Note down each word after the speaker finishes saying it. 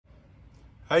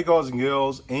Hey guys and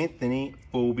girls, Anthony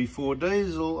for Before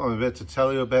Diesel. I'm about to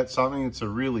tell you about something. It's a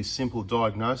really simple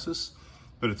diagnosis,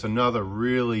 but it's another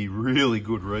really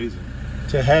good reason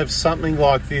to have something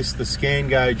like this, the scan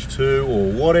gauge 2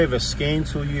 or whatever scan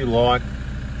tool you like,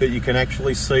 that you can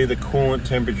actually see the coolant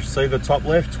temperature. See the top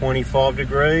left, 25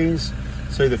 degrees.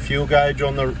 See the fuel gauge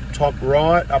on the top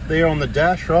right, up there on the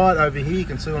dash, right over here. You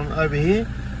can see one over here.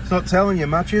 It's not telling you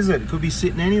much, is it? It could be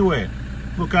sitting anywhere.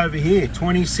 Look over here,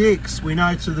 26, we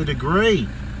know to the degree.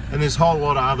 And there's a whole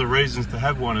lot of other reasons to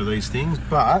have one of these things,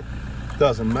 but it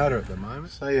doesn't matter at the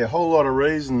moment. So yeah, a whole lot of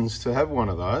reasons to have one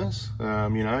of those.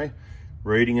 You know,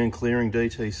 reading and clearing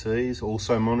DTCs,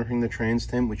 also monitoring the trans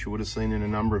temp, which you would have seen in a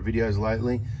number of videos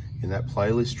lately in that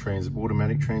playlist,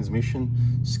 automatic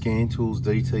transmission, scan tools,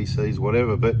 DTCs,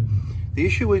 whatever. But the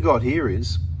issue we got here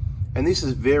is, and this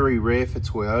is very rare for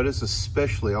Toyotas,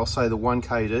 especially, I'll say the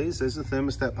 1KDs, there's the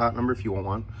thermostat part number if you want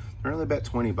one. They're only about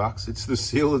 20 bucks. It's the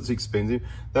seal that's expensive.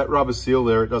 That rubber seal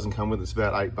there, it doesn't come with, it's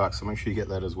about 8 bucks, so make sure you get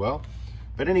that as well.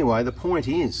 But anyway, the point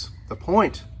is,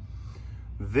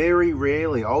 very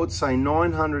rarely, I would say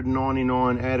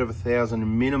 999 out of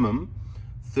 1,000 minimum,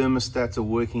 thermostats are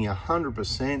working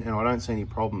 100% and I don't see any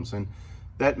problems. And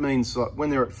that means like when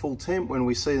they're at full temp, when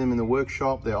we see them in the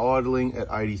workshop, they're idling at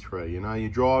 83. You know, you're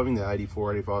driving, they're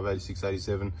 84, 85, 86,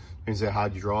 87. Depends how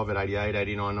hard you drive at 88,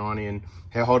 89, 90, and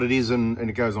how hot it is, and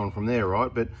it goes on from there,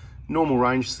 right? But normal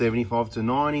range 75 to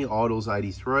 90, idles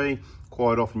 83.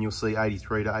 Quite often you'll see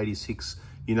 83 to 86,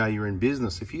 you know you're in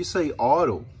business. If you see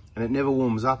idle and it never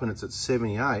warms up and it's at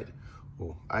 78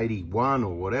 or 81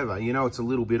 or whatever, you know it's a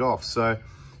little bit off. So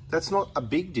that's not a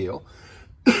big deal.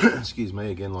 Excuse me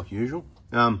again, like usual.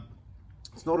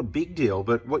 It's not a big deal,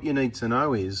 but what you need to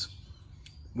know is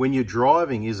when you're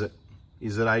driving, is it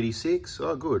 86?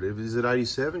 Oh, good. Is it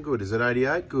 87? Good. Is it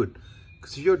 88? Good.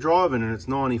 Because if you're driving and it's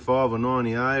 95 or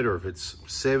 98, or if it's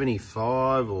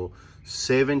 75 or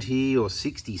 70 or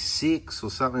 66 or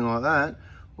something like that,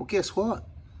 well, guess what?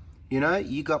 You know,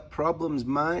 you got problems,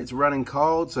 mate. It's running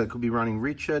cold, so it could be running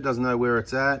richer, doesn't know where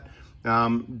it's at.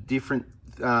 Different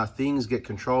things get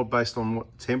controlled based on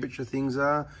what temperature things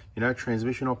are. You know,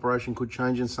 transmission operation could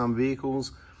change in some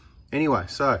vehicles. Anyway,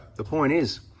 so the point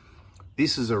is,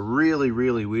 this is a really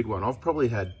weird one. I've probably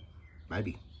had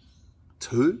maybe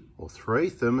 2 or 3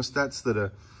 thermostats that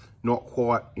are not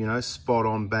quite, you know, spot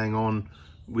on, bang on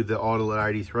with the idle at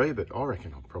 83, but I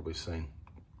reckon I've probably seen,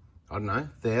 I don't know,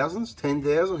 thousands,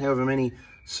 10,000, however many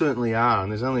certainly are,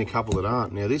 and there's only a couple that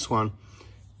aren't. Now this one,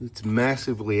 it's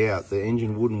massively out. The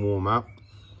engine wouldn't warm up,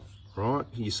 right?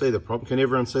 You see the problem? Can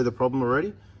everyone see the problem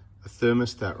already? A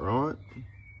thermostat, right?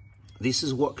 This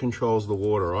is what controls the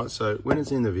water, right? So when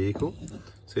it's in the vehicle,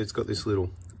 see it's got this little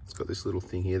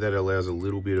thing here that allows a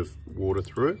little bit of water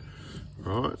through it,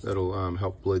 right? That'll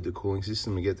help bleed the cooling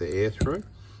system and get the air through.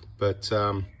 But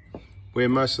where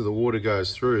most of the water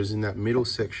goes through is in that middle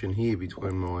section here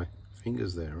between my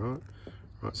fingers there, right?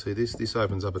 Right, see this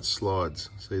opens up, it slides.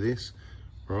 See this?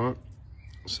 Right,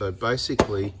 so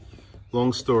basically,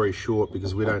 long story short,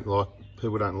 because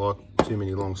people don't like too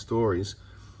many long stories,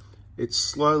 it's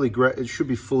slowly, it should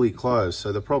be fully closed.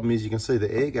 So the problem is you can see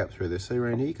the air gap through there. See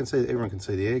around here, you can see, everyone can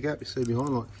see the air gap. You see behind,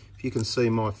 like if you can see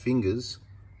my fingers,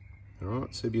 all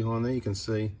right, see behind there, you can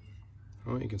see,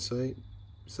 all right, you can see,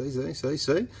 see.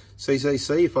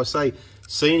 If I say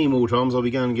see any more times, I'll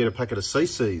be going to get a packet of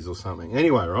CCs or something.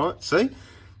 Anyway, right, see?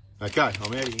 Okay,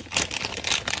 I'm out of here.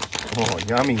 Oh,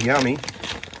 yummy.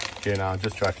 Yeah, no,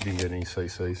 just joking, didn't get any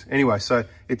CCs. Anyway, so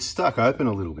it's stuck open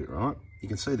a little bit, right? You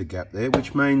can see the gap there,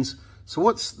 which means, so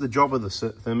what's the job of the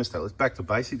thermostat? Let's back to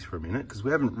basics for a minute, because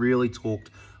we haven't really talked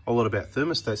a lot about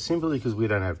thermostats simply because we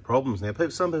don't have problems. Now,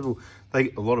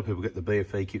 a lot of people get the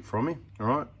BFE kit from me, all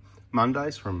right?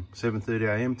 Mondays from 7:30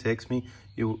 a.m, text me.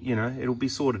 You know, it'll be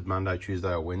sorted Monday,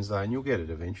 Tuesday or Wednesday, and you'll get it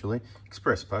eventually.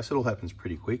 Express post, it all happens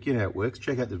pretty quick. You know how it works.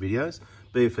 Check out the videos,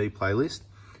 BFE playlist.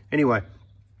 Anyway,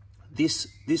 this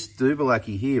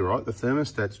Duvalaki here, right, the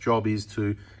thermostat's job is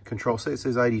to control, see it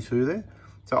says 82 there?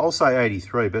 So I'll say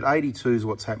 83, but 82 is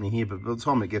what's happening here, but by the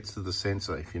time it gets to the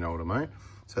sensor, if you know what I mean.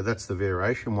 So that's the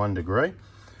variation, 1 degree.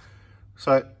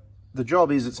 So the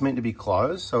job is it's meant to be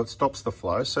closed, so it stops the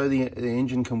flow, so the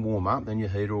engine can warm up, then your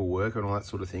heater will work and all that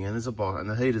sort of thing. And there's a bottom, and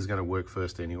the heater's going to work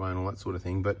first anyway and all that sort of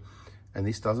thing. And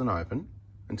this doesn't open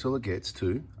until it gets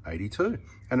to 82.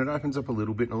 And it opens up a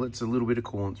little bit and it lets a little bit of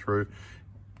coolant through,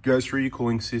 goes through your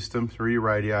cooling system, through your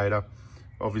radiator.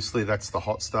 Obviously that's the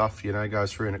hot stuff, you know,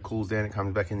 goes through and it cools down, it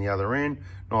comes back in the other end,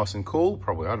 nice and cool,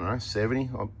 probably, I don't know,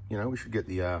 70. You know, we should get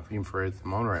the infrared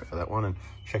thermometer out for that one and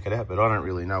check it out, but I don't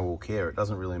really know or care. It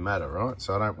doesn't really matter, right?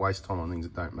 So I don't waste time on things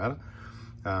that don't matter.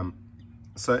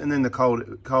 So, and then the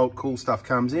cool stuff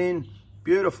comes in.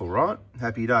 Beautiful, right?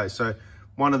 Happy days. So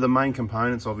one of the main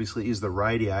components obviously is the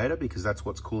radiator, because that's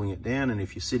what's cooling it down. And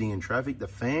if you're sitting in traffic, the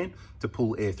fan to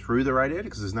pull air through the radiator,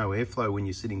 because there's no airflow when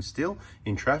you're sitting still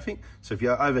in traffic. So if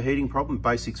you're overheating problem,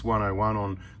 basics 101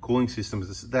 on cooling systems,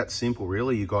 it's that simple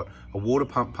really. You've got a water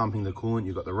pump pumping the coolant,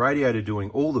 you've got the radiator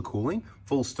doing all the cooling,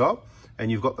 full stop. And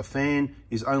you've got the fan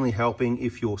is only helping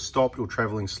if you're stopped or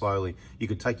traveling slowly. You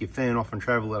could take your fan off and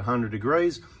travel at 100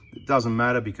 degrees. It doesn't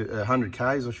matter, because 100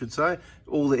 Ks, I should say.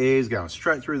 All the air is going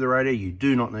straight through the radiator. You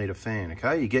do not need a fan,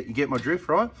 okay? You get my drift,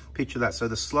 right? Picture that. So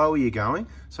the slower you're going,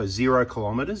 so 0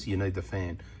 kilometers, you need the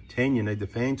fan. 10, you need the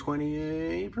fan.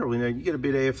 20, you probably need, you get a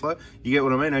bit of airflow. You get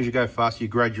what I mean? As you go fast, you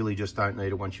gradually just don't need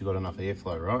it once you've got enough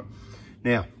airflow, right?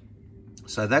 Now,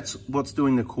 so that's what's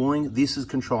doing the cooling. This is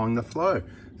controlling the flow.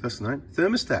 That's the name.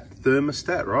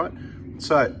 Thermostat, right?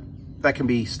 So that can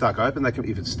be stuck open.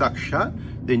 If it's stuck shut,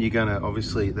 then you're gonna,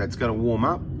 obviously, that's gonna warm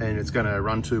up and it's gonna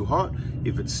run too hot.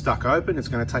 If it's stuck open, it's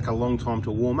gonna take a long time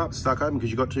to warm up, stuck open,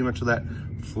 because you've got too much of that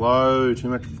flow, too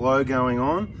much flow going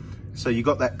on. So you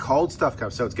got that cold stuff coming.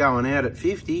 So it's going out at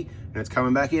 50 and it's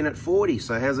coming back in at 40.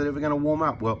 So how's it ever gonna warm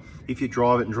up? Well, if you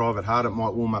drive it and drive it hard, it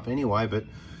might warm up anyway, but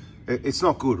it's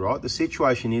not good, right? The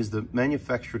situation is the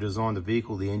manufacturer designed the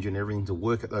vehicle, the engine, everything to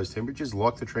work at those temperatures,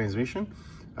 like the transmission.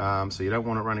 So you don't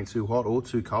want it running too hot or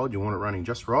too cold. You want it running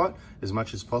just right as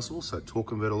much as possible. So torque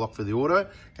converter lock for the auto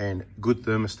and good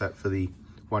thermostat for the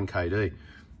 1KD.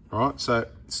 All right, so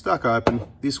stuck open.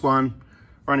 This one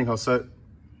running hot. So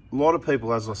a lot of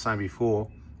people, as I was saying before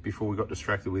we got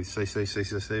distracted with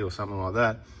CCC or something like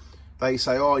that, they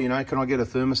say, oh, you know, can I get a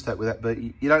thermostat with that? But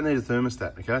you don't need a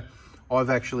thermostat, okay? I've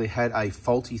actually had a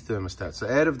faulty thermostat. So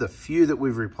out of the few that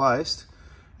we've replaced,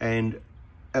 and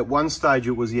at one stage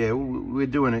it was, yeah, we're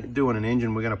doing an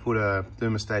engine, we're gonna put a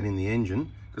thermostat in the engine,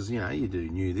 because, you know, you do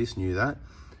new this, new that.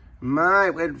 Mate,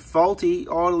 we had faulty,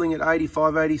 idling at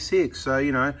 85, 86. So,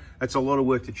 you know, it's a lot of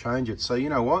work to change it. So you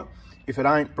know what? If it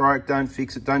ain't broke, don't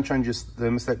fix it. Don't change your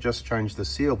thermostat, just change the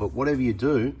seal. But whatever you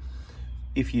do,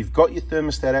 if you've got your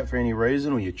thermostat out for any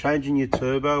reason, or you're changing your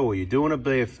turbo, or you're doing a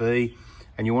BFE,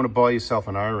 and you want to buy yourself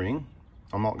an O-ring,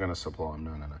 I'm not going to supply them,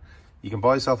 no. You can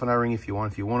buy yourself an O-ring if you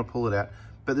want to pull it out,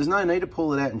 but there's no need to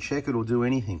pull it out and check it or do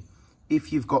anything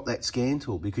if you've got that scan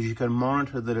tool, because you can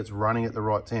monitor that it's running at the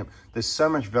right temp. There's so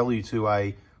much value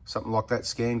to something like that,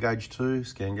 scan gauge 2,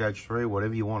 scan gauge 3,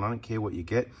 whatever you want. I don't care what you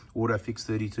get, auto fix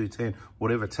 3210,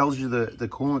 whatever, it tells you the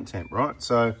coolant temp, right?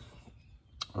 So,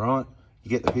 all right, you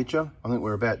get the picture. I think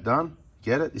we're about done.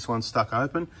 Get it? This one's stuck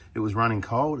open. It was running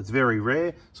cold. It's very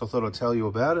rare, so I thought I'd tell you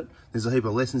about it. There's a heap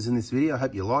of lessons in this video. I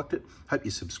hope you liked it. Hope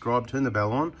you subscribe, turn the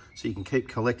bell on, so you can keep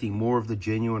collecting more of the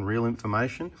genuine, real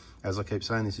information. As I keep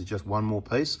saying, this is just one more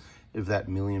piece of that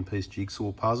million-piece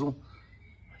jigsaw puzzle.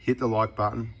 Hit the like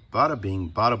button. Bada bing,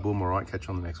 bada boom. All right, catch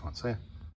you on the next one. See ya.